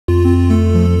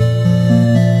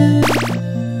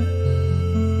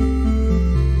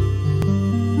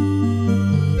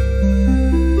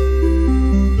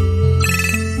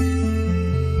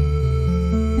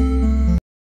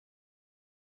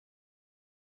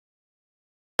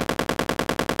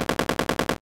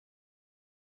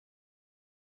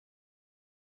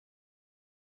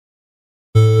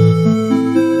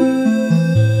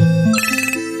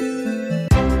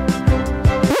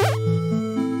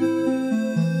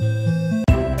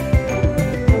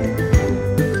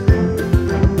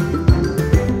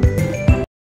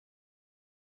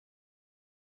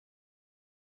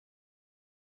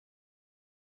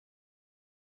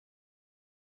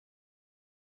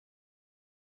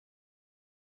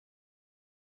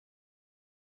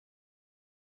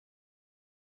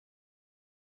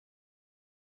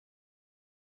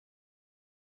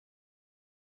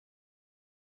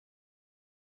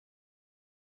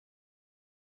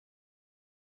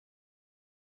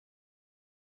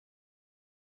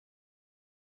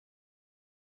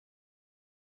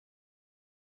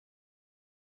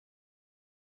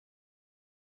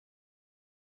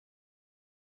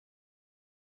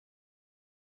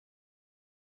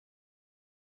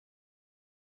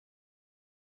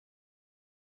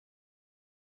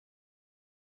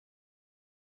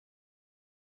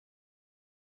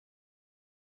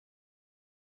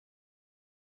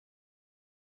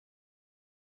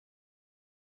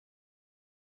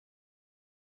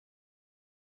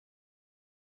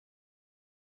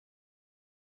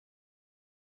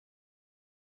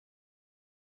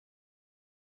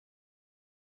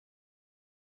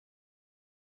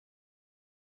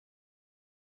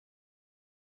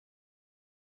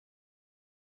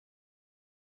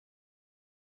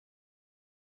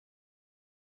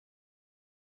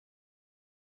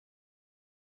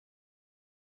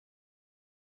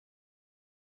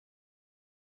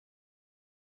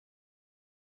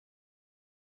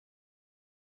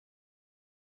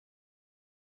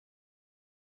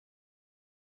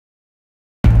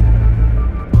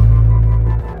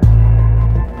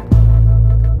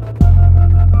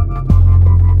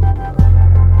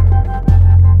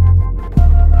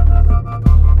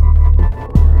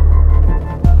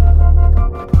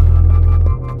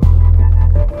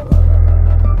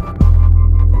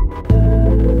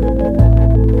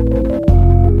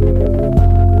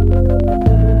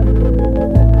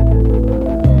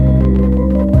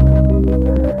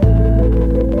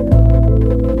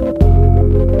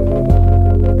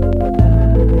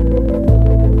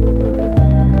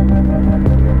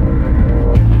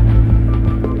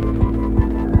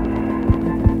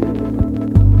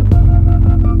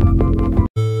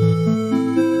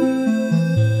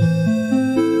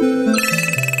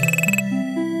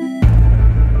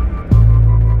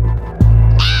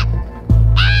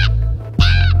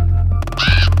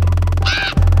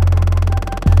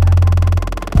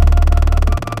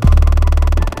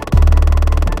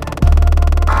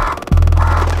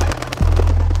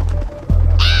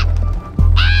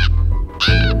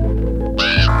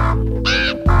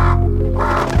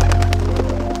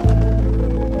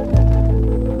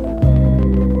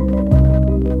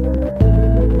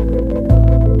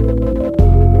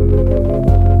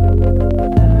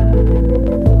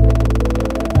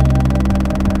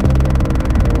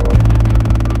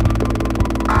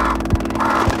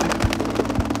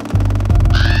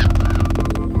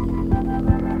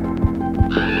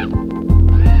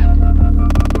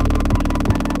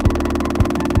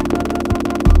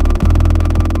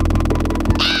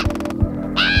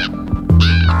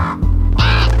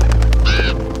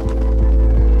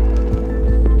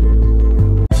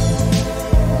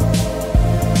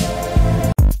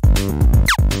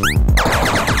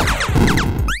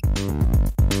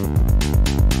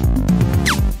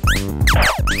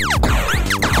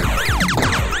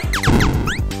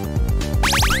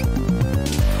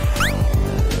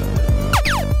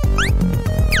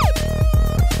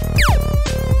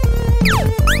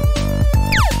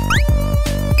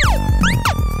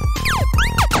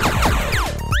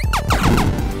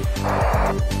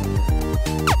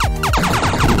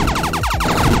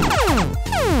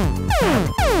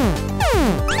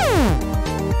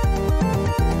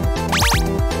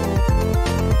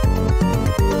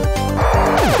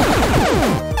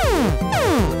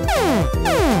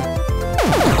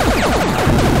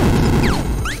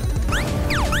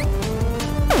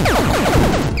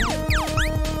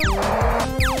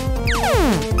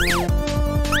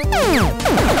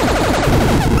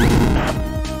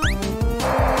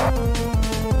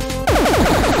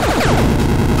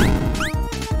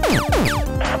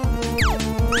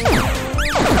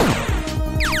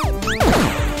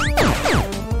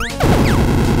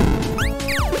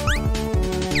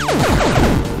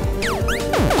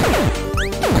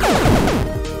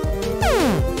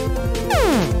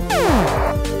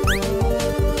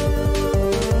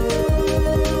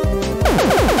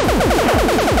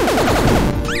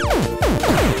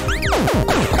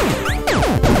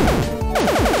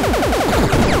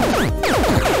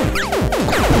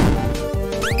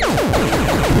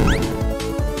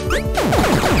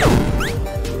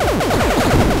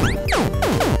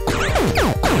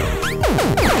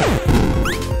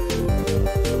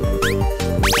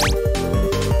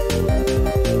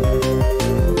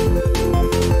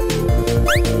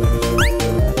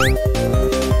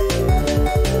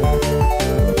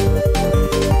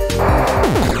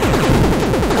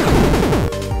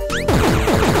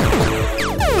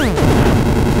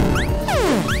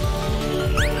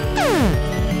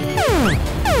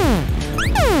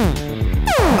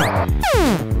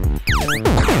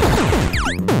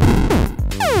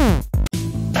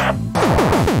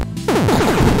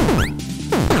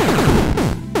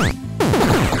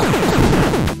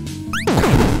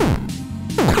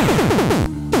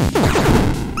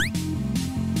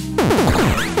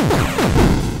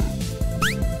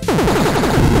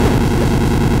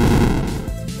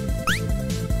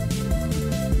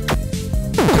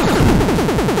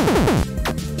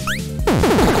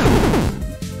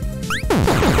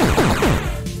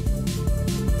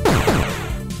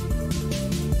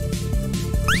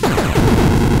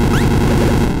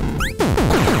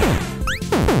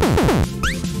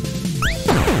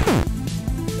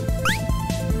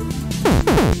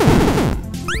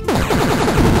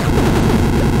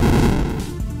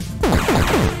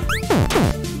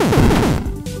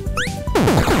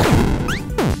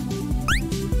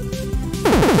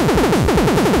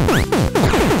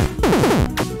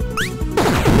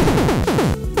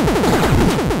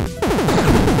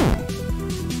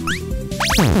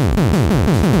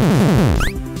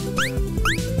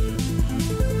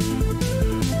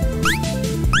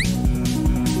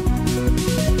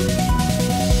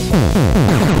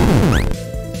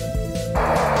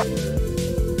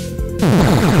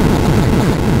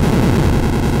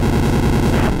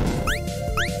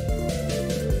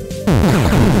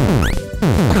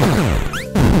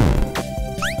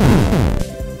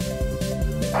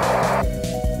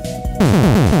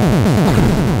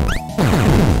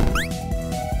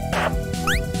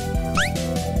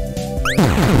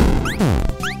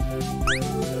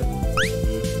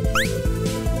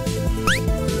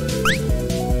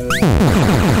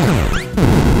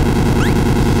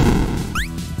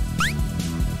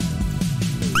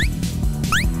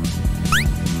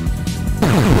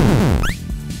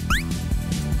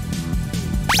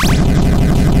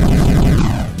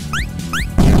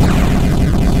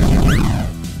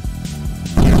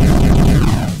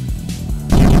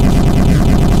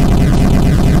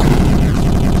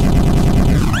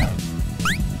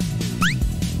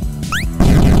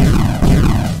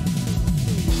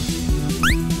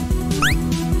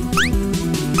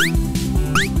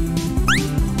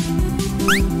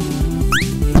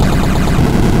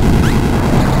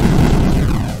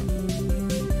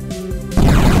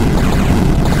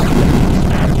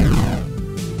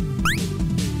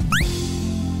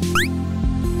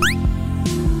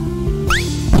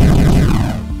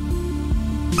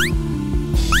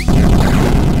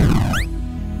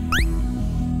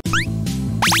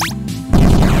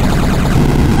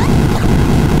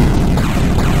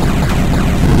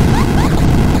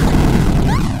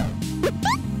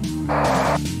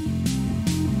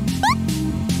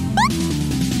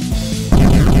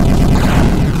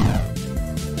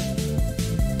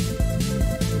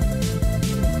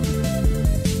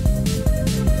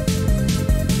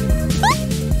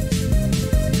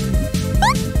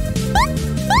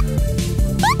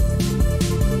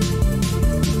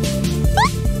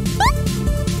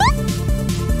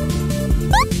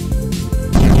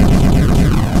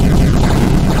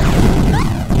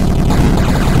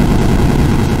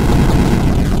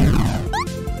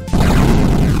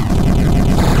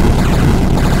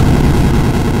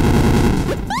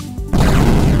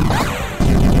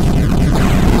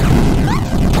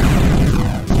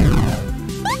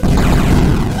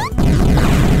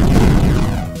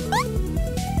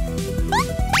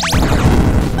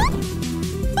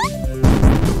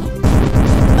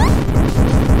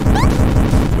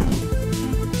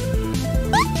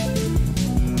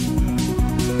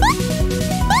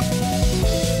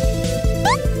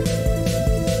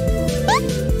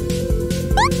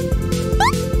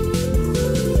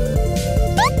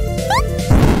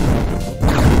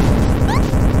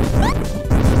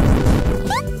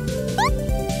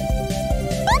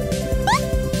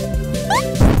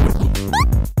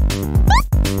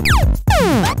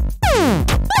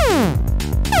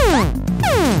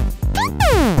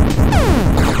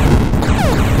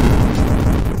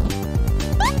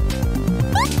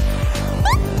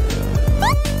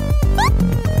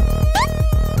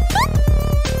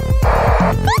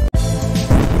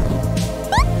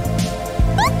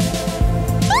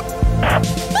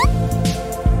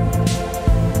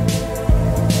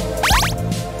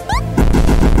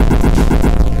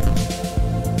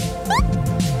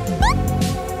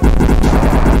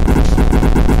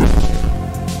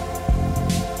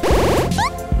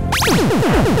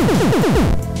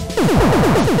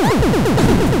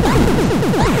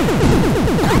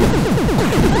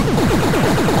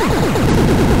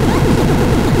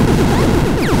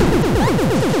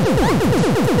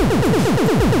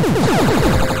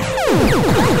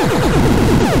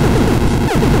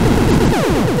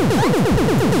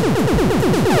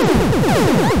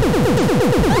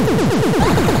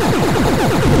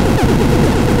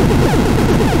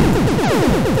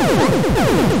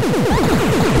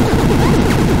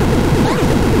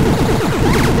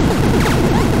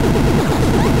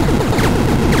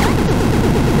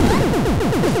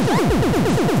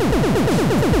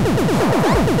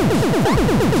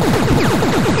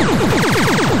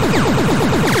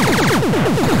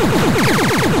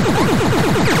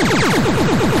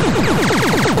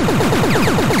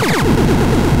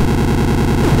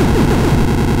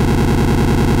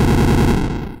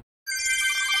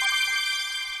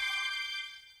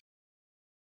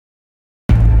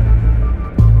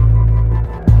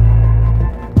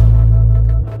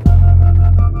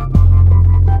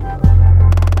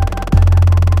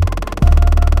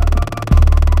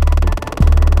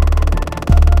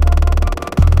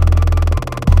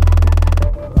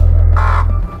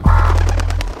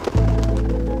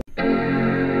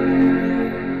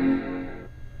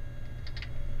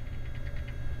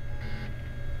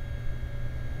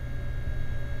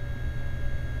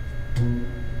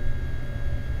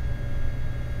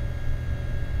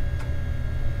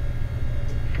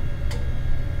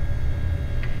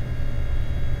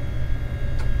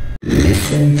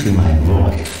Listen to my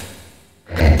voice,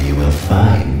 and you will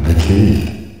find the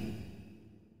key.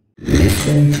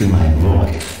 Listen to my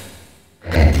voice,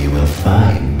 and you will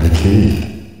find the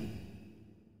key.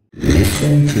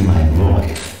 Listen to my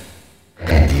voice,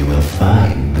 and you will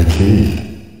find the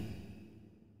key.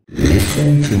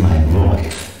 Listen to my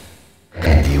voice,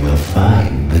 and you will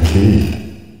find the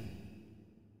key.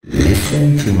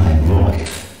 Listen to my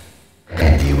voice,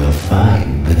 and you will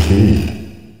find the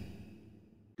key.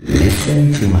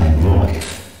 Listen to my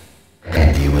voice,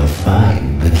 and you will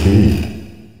find the key.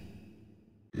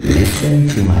 Listen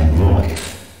to my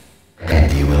voice,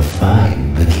 and you will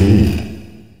find the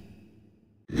key.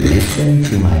 Listen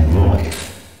to my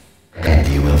voice, and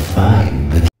you will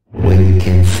find the key. When you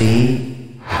can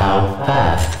see, how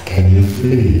fast can you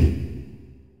flee?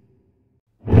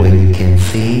 When you can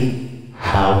see,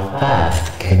 how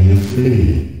fast can you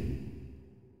flee?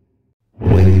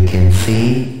 When you can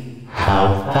see,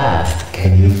 how fast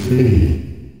can you flee?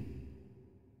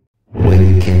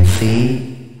 When you can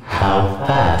see, how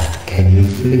fast can you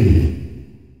flee?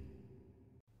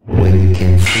 When you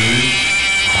can see,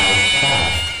 how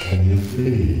fast can you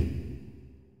flee?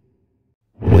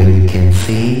 When you can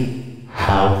see,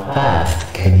 how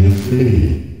fast can you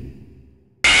flee?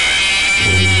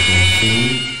 When you can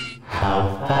see,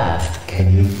 how fast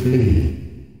can you flee?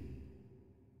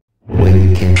 When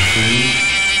you can see,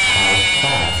 how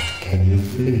fast can you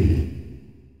flee?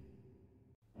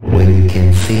 When you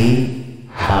can see,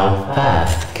 how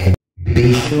fast can you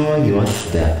be sure your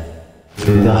step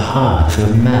through the heart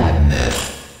of madness.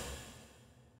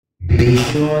 Be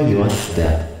sure your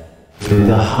step through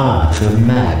the heart of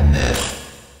madness.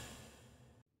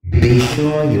 Be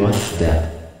sure your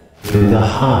step through the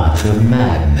heart of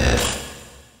madness.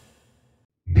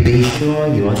 Be sure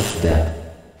your step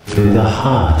through the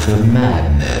heart of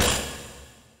madness.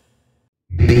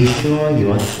 Be sure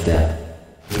your step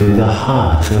through the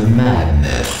heart of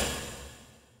madness.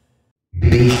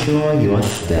 Be sure your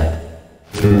step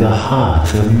through the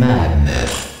heart of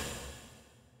madness.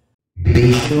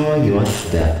 Be sure your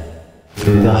step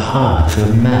through the heart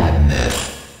of madness.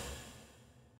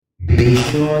 Be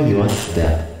sure your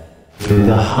step through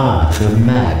the heart of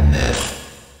madness.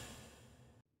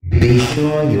 Be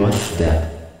sure your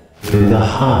step through the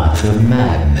heart of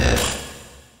madness.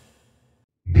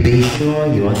 Be sure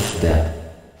your step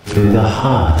through the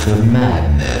heart of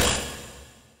madness.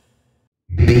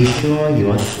 Be sure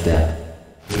your step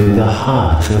through the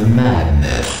heart of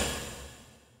madness.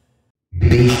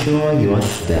 Be sure your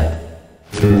step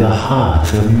through the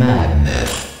heart of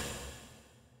madness.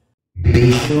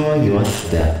 Be sure your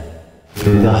step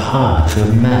through the heart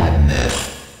of madness.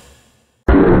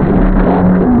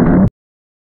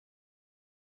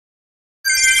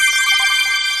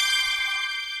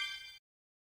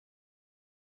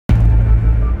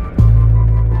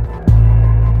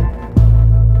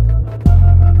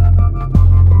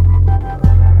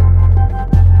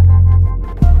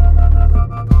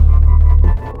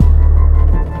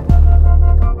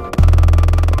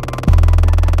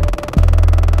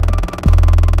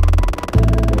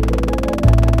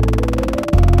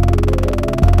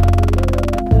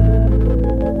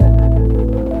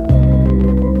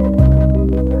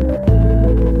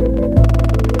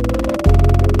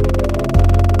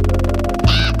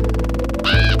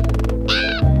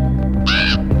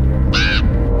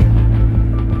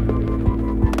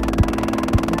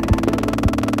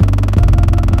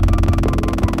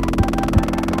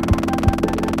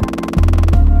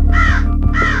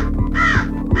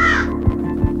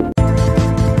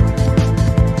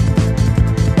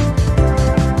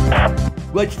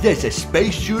 What's this, a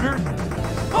space shooter?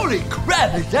 Holy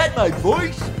crap, is that my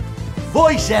voice?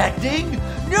 Voice acting?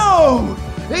 No!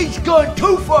 He's gone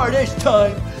too far this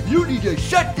time! You need to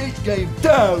shut this game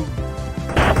down!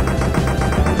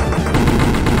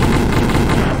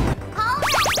 I'm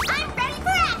ready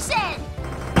for action!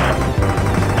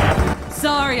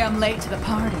 Sorry I'm late to the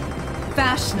party.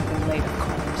 Fashionably late, of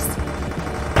course.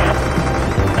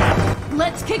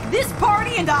 Let's kick this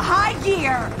party into high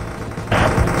gear!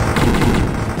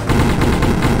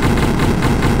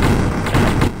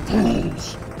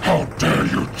 Fools! How dare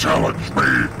you challenge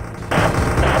me?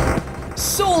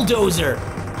 Souldozer!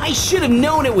 I should have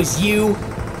known it was you!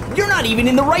 You're not even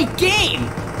in the right game!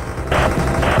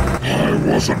 I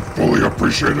wasn't fully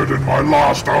appreciated in my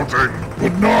last outing,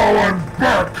 but now I'm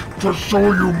back to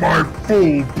show you my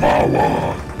full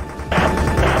power!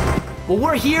 Well,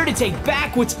 we're here to take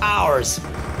back what's ours!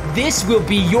 This will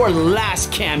be your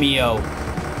last cameo!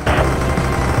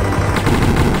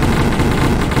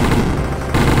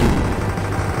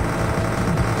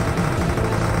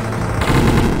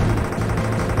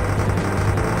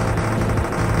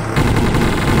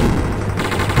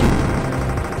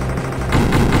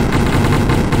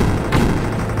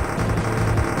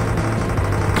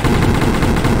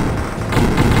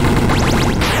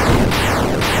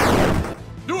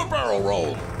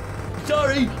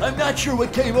 not sure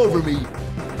what came over me.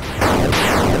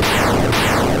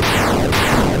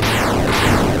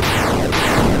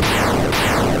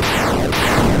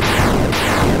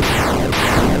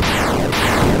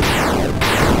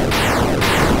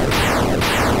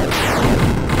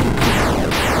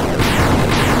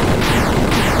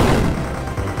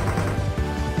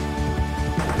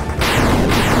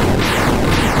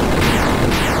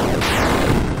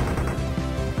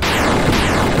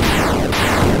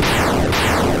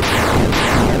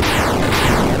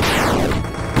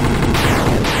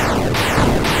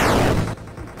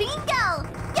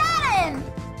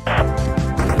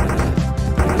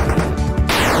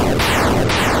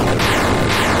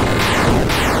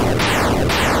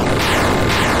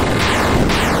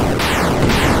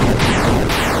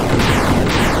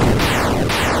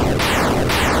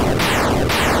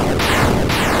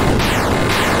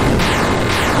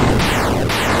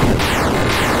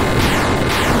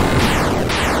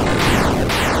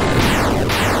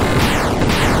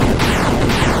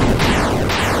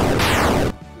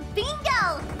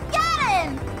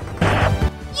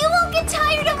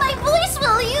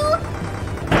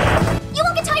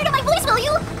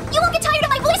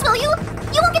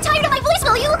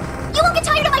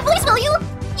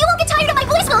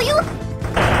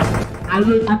 I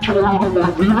will get tired of my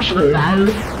voice, will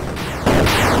you?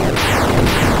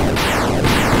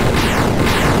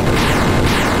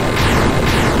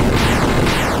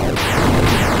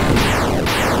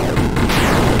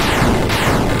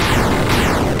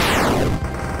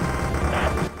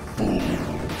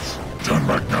 Turn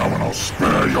back now and I'll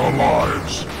spare your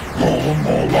lives. Or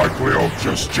more likely I'll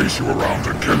just chase you around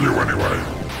and kill you anyway.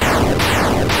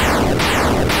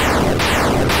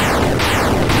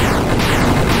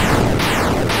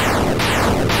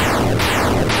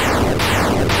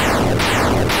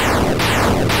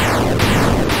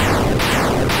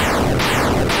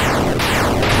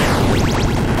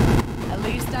 At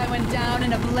least I went down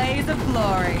in a blaze of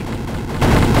glory.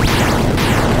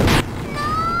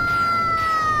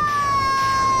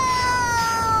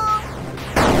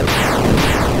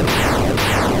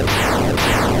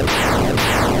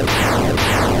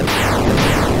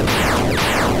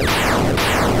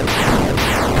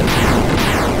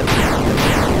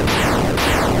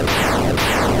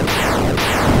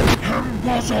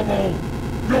 Impossible!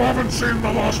 You haven't seen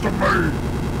the last of me!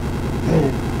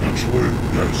 Oh, actually,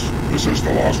 yes. This is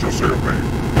the last you'll see of me.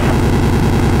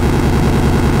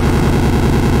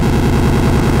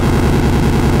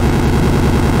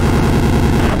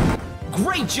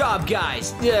 Great job,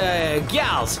 guys.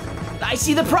 Gals. I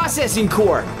see the processing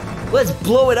core. Let's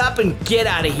blow it up and get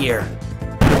out of here.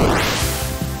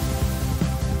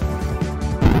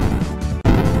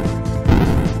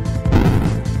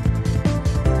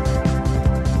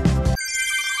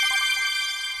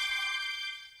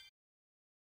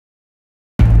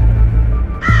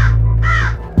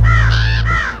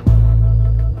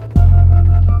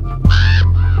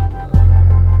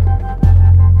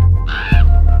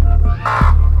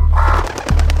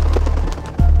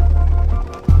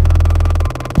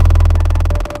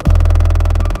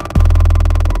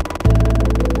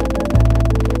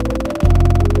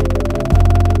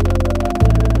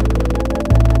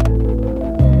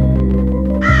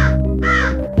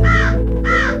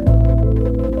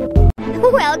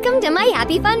 Welcome to my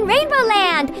Happy Fun Rainbow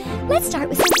Land! Let's start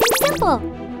with something simple.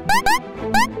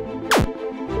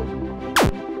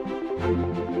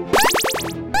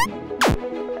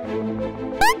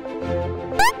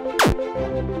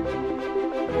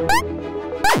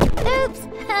 Oops!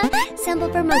 Simple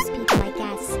for most people, I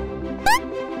guess.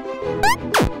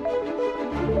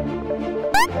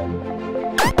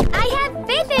 I have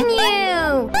faith in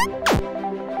you!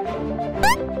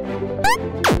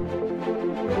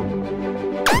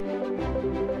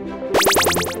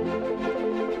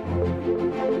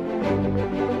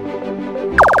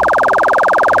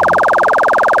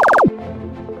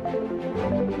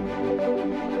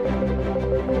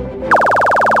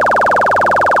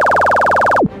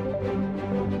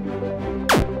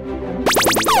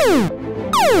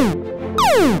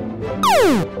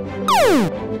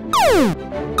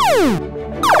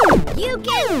 You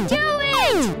can do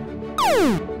it!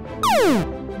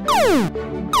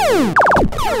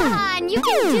 Come on, you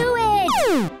can do it!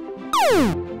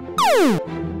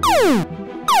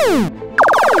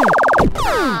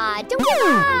 Aw, don't give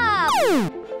up!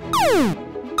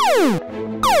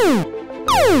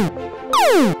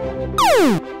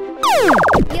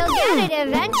 You'll get it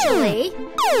eventually.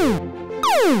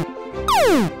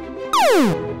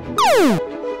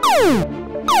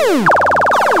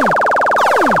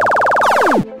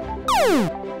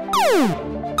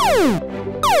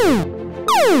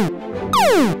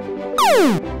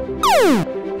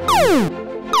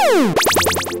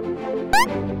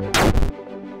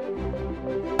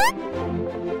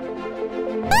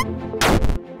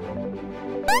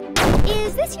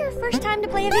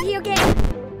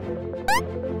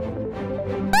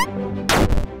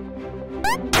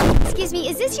 Excuse me,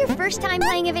 is this your first time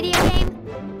playing a video game?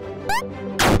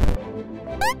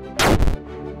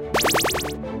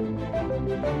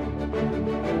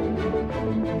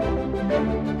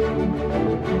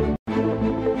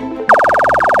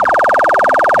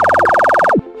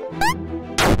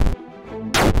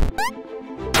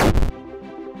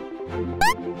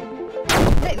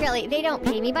 But really, they don't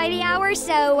pay me by the hour,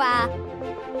 so,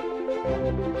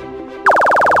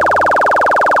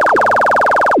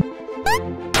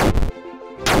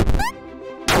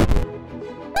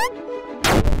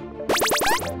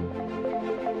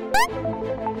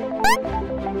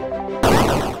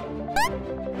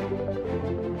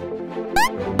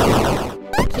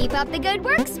 keep up the good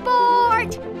work,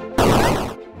 sport!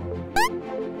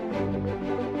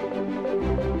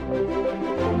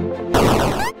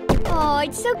 Oh,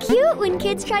 it's so cute when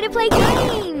kids try to play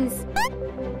games!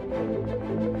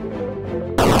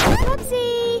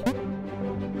 Whoopsie!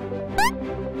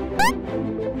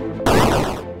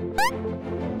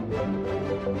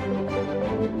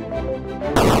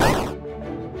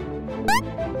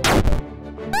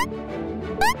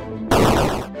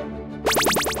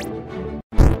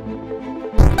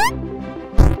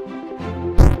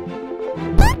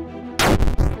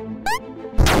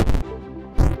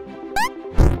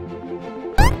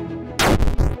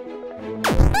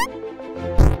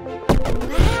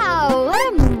 Wow, what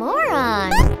a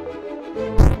moron!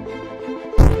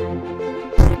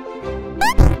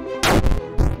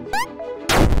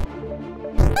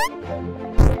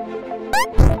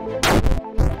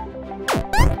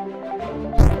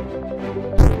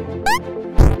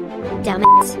 Damn it.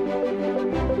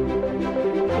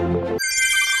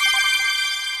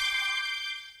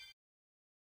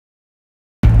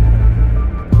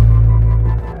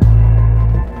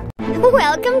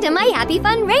 Welcome to my happy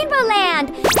fun Rainbow Land!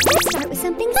 Let's start with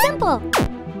something simple.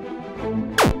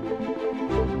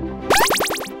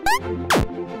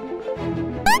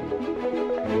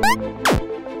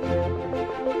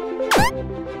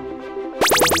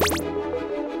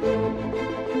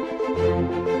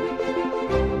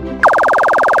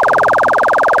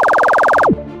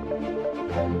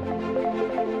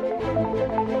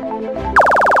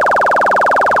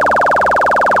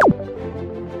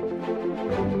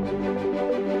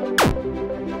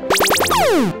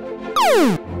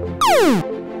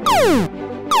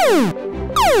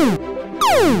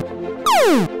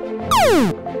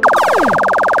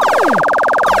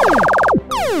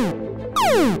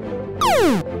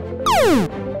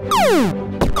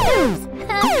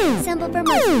 Simple for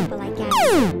most people, I guess.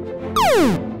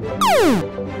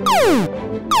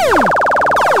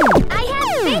 I have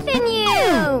faith in you!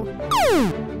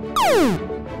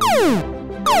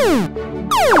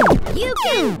 You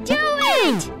can do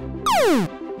it!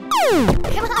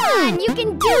 Come on, you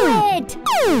can do it!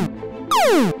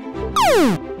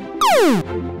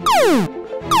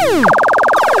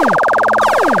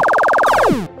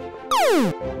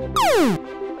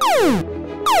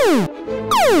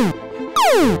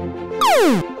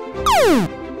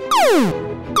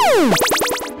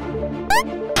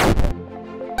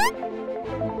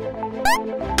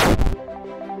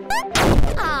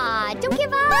 Ah, don't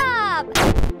give up!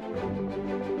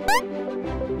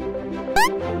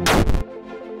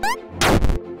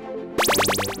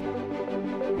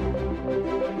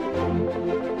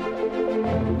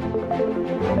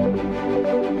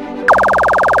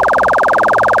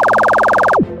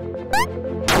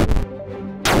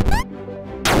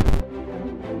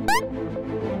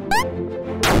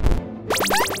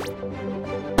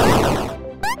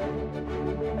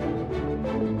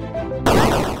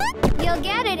 You'll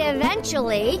get it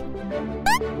eventually.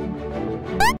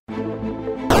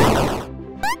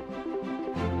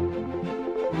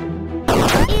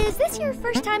 Is this your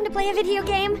first time to play a video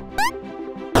game?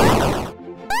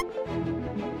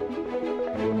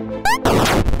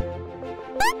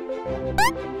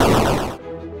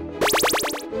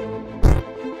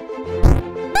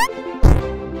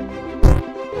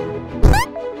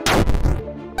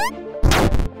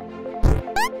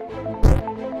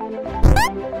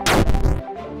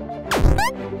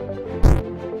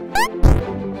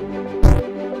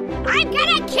 I'm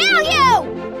gonna kill you!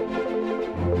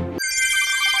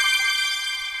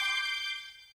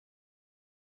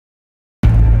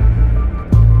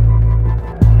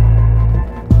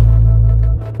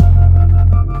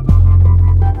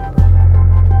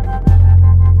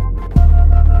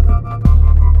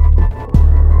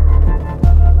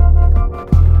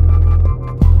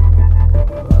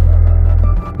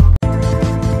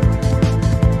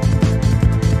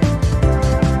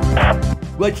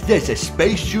 What's this, a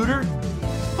space shooter?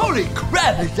 Holy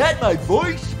crap, is that my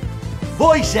voice?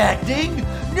 Voice acting?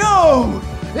 No!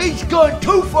 He's gone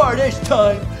too far this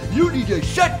time! You need to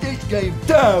shut this game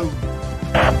down!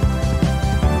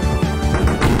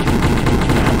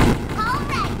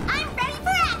 Alright, I'm ready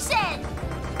for action!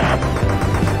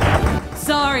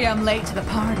 Sorry I'm late to the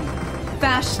party.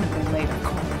 Fashionably late, of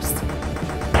course.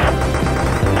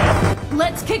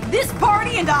 Let's kick this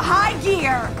party into high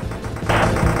gear!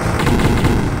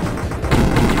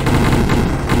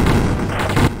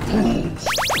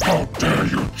 How dare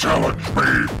you challenge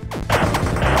me?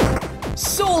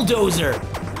 Souldozer!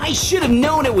 I should have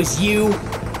known it was you!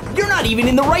 You're not even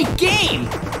in the right game!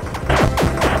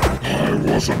 I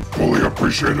wasn't fully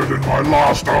appreciated in my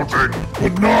last outing,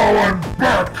 but now I'm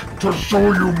back to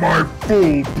show you my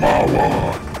full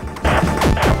power!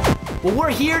 Well,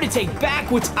 we're here to take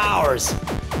back what's ours.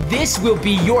 This will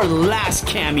be your last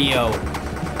cameo.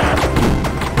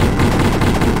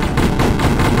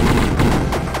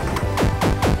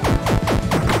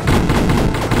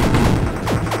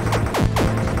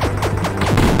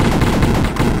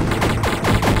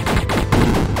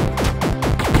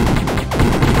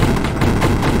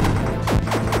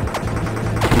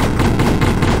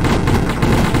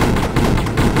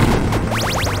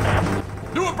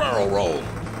 Do a barrel roll!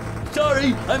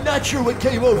 Sorry, I'm not sure what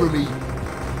came over me.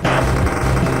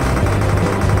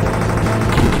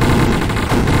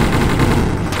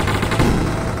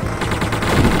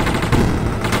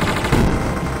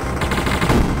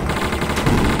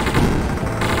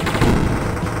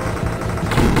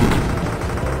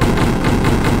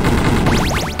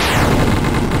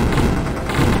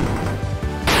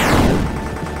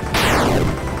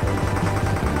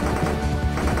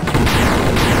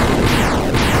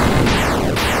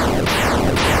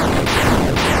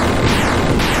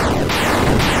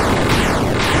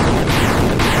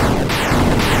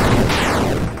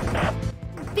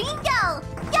 Bingo!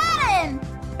 Got him!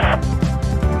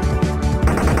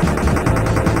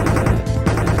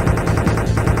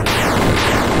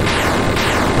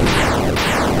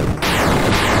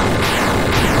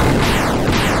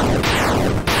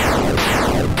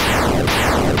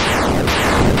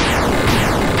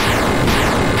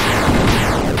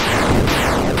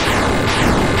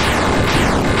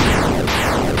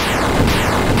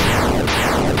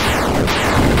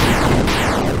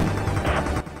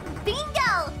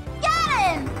 Bingo! Got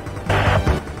him!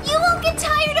 You won't get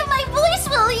tired of my voice,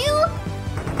 will you?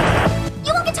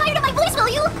 You won't get tired of my voice, will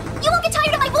you? You won't get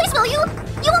tired of my voice, will you?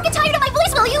 You won't get tired of my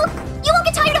voice, will you? You won't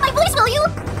get tired of my voice, will you?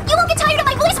 You won't get tired of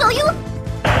my voice, will you?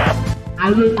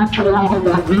 I will not allow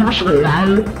my voice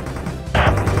alive.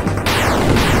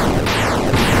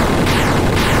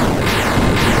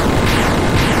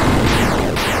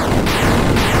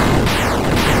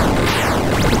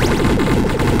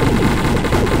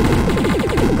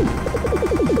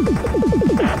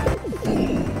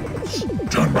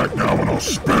 Turn back now and I'll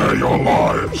spare your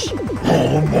lives.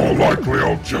 Or more likely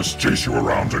I'll just chase you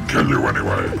around and kill you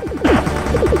anyway.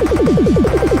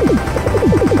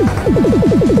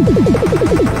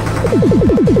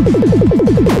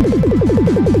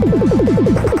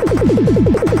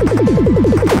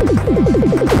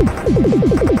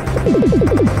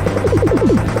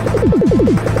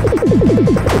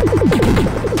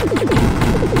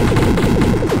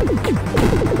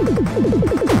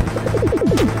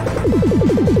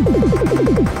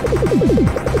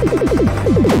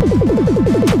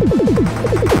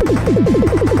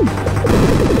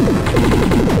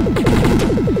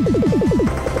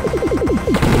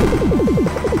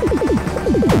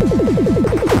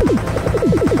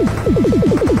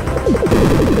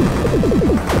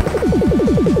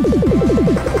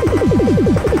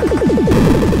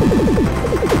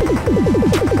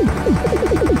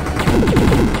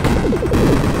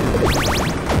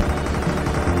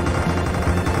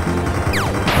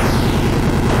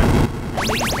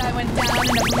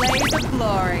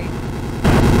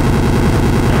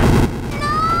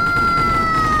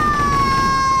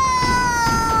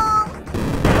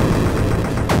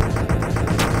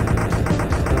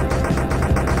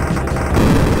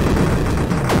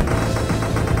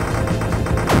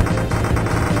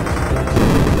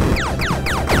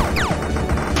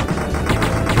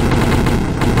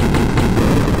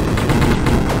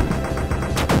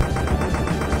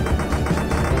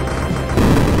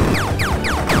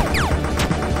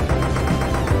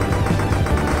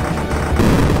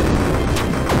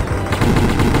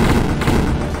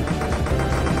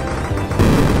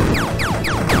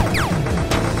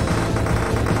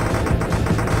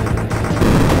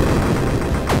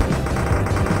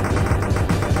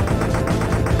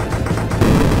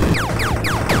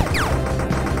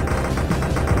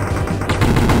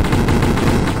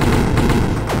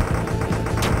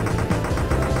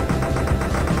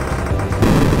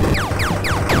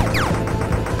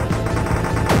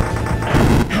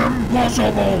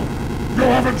 impossible! You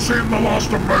haven't seen the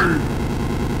last of me!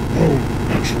 Oh,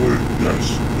 actually,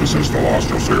 yes. This is the last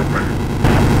you'll see of me.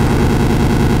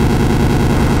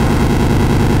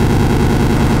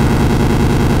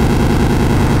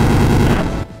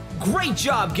 Great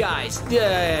job, guys.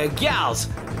 Gals.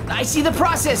 I see the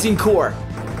processing core.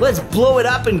 Let's blow it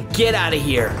up and get out of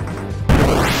here.